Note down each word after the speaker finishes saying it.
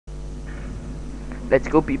Let's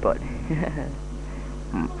go, people.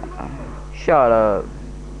 Shut up.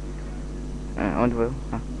 Onde foi?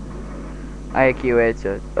 Ah, aqui o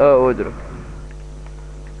headshot. Oh, outro.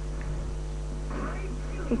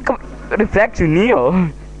 Reflexo Neo.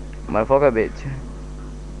 Motherfucker, bitch.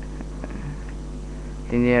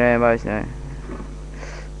 Tem dinheiro aí embaixo, né?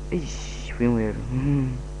 Ixi, fui um erro.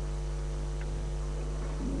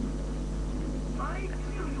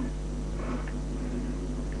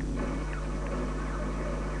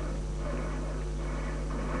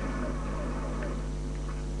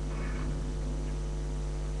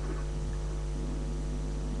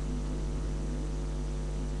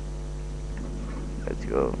 Let's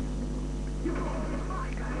go.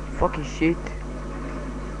 Fucking shit.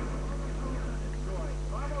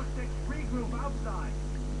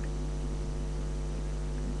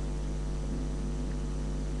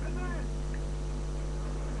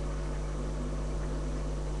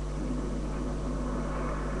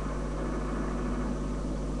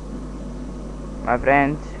 My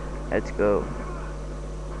friends, let's go.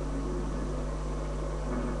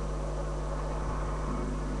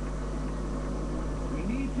 We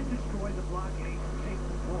need to destroy the blockade to take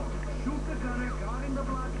the fort. Shoot the gunner guarding the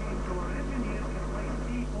blockade so our engineers can place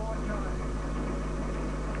C4 charges.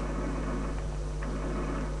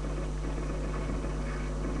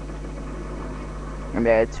 And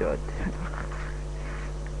that's shot.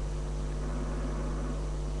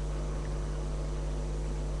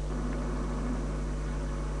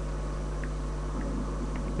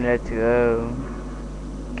 Let's go.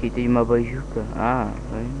 Kita uma bajuca. Ah,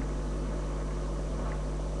 right.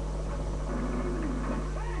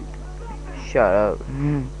 Shut up.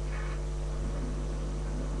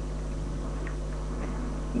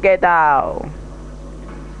 Get out.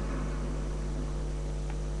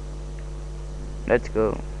 Let's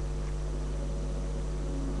go.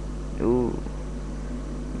 Ooh.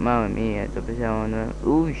 Mamma mia, sto pensando.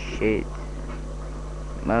 Ooh shit.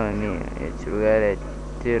 Mamma mia, it's really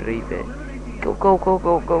terrible. Go, go, go,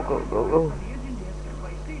 go, go, go, go, go.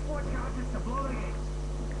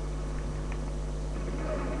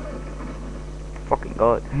 Fucking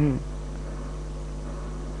god.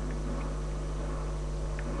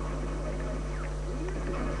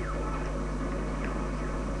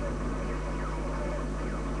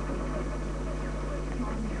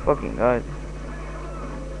 Fucking god.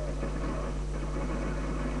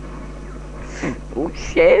 Oh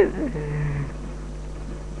shit.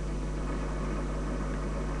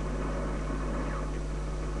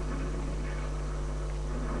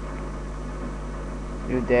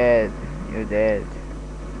 You're dead. You're dead.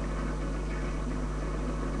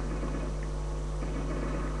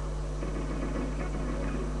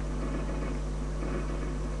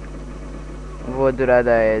 Vou adorar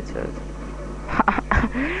dar headshot.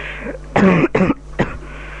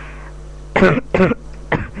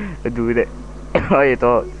 Adorei. Olha,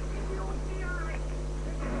 tô.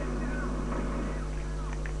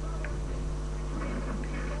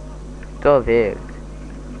 Tô a ver.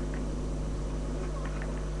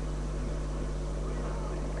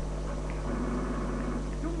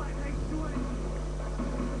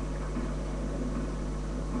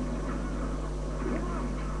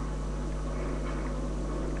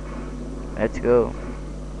 Let's go.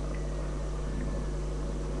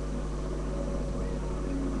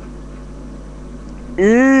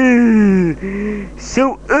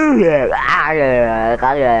 So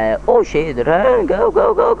oh shit, run, go,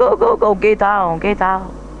 go, go, go, go, go, get down, get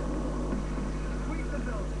down.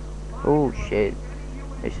 Oh shit,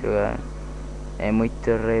 este lugar é muito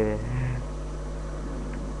terrível.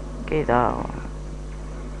 Get down.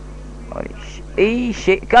 Holy shit, ei,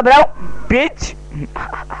 shit, cabrão, bitch.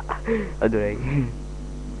 Adorei.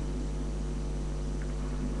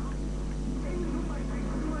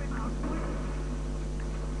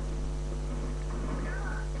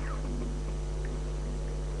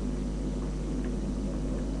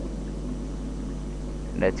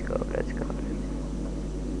 Let's go, let's go.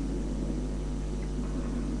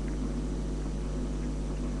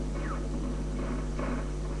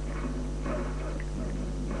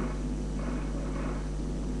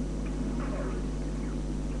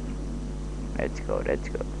 Let's go, let's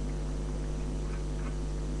go.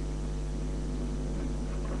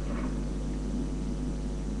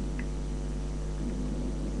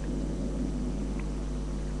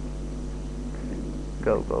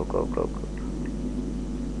 Go, go, go, go, go.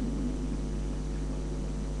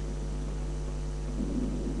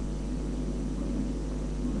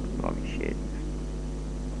 Holy shit.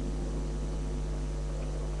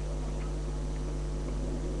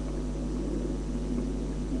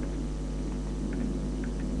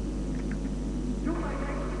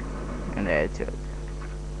 That's it.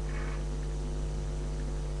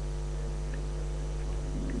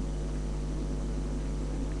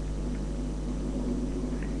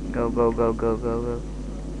 Go, go, go, go, go, go.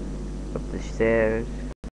 Up the stairs.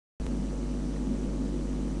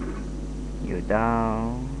 You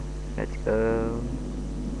down. Let's go.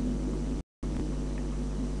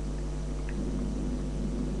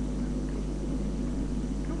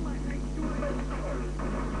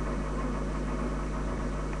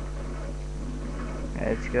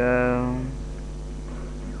 Let's go.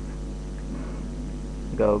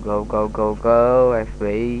 Go, go, go, go, go.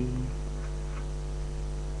 FB.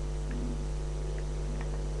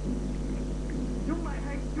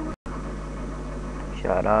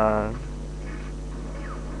 Shut up.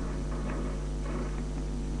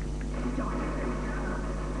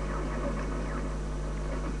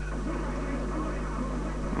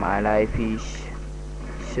 My life is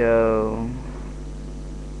so.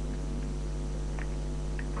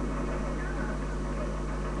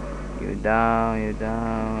 You down, you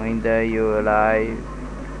down. In there, you alive.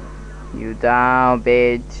 You down,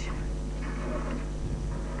 bitch.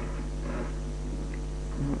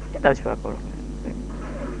 Get that shit out.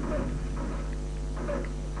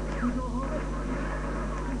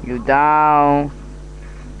 You down.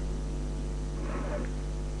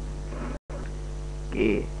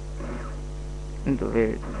 Que? Não tô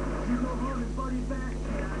vendo.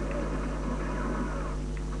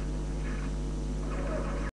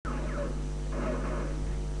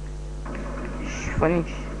 Funny.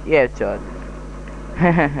 Yeah, Chad.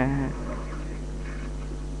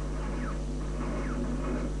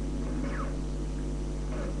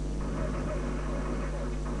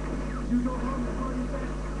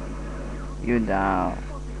 You down.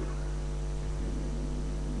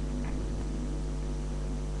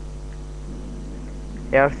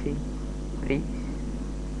 Healthy, please.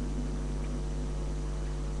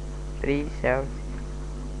 Please, healthy.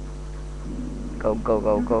 Go, go,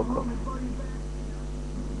 go, go, go.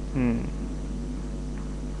 Hmm.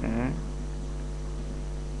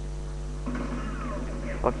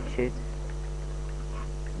 Fuck shit.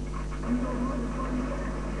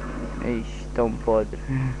 Ixi, tão podre.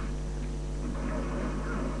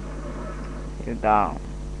 You down.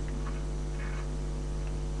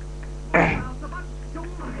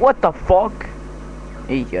 What the fuck?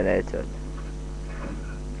 Ixi, that's it.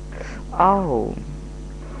 Oh.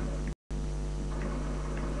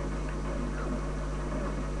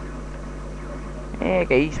 É,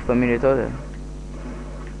 que é isso, família toda.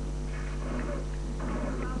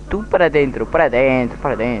 Tu para dentro, para dentro,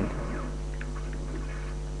 para dentro.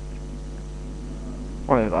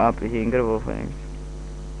 Olha lá, pensei que gravou, foi.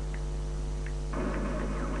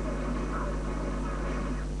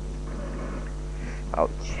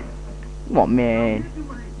 Ouch. Come on, man.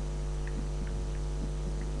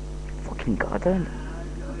 Fucking god.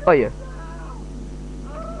 Olha.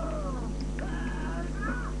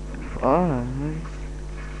 Ah,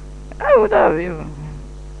 eu tava vivo.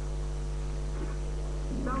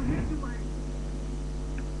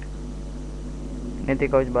 Nem tem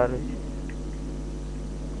qual de barulho.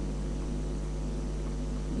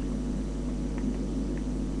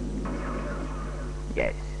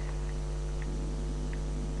 Yes.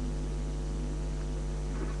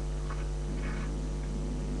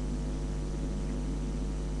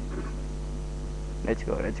 Let's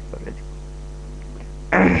go, let's go, let's go.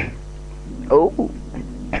 Oh.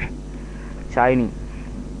 Shiny.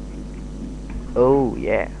 Oh,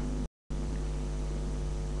 yeah.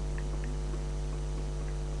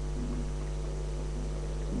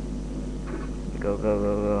 Go, go,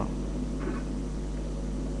 go, go.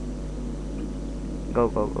 Go,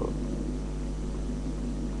 go, go.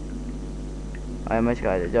 Olha uma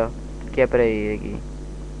escada, já. Que é para ir aqui.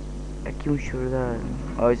 Aqui um chordado.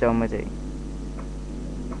 Olha já uma aí.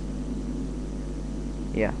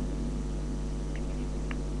 Yeah.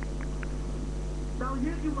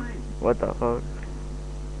 What the fuck?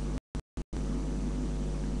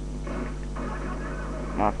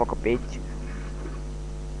 Motherfucker bitch.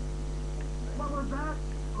 What was that?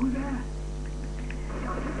 Who's that?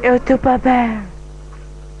 Eu teu papá.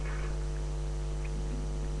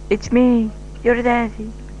 It's me, your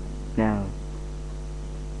daddy. No.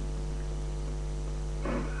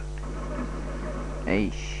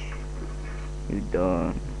 Eish. You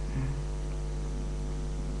done.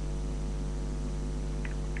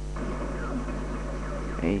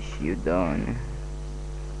 Eish, you done.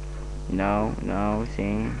 No, no,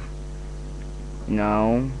 sim.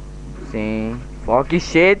 No, sim. Fuck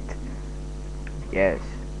shit. Yes.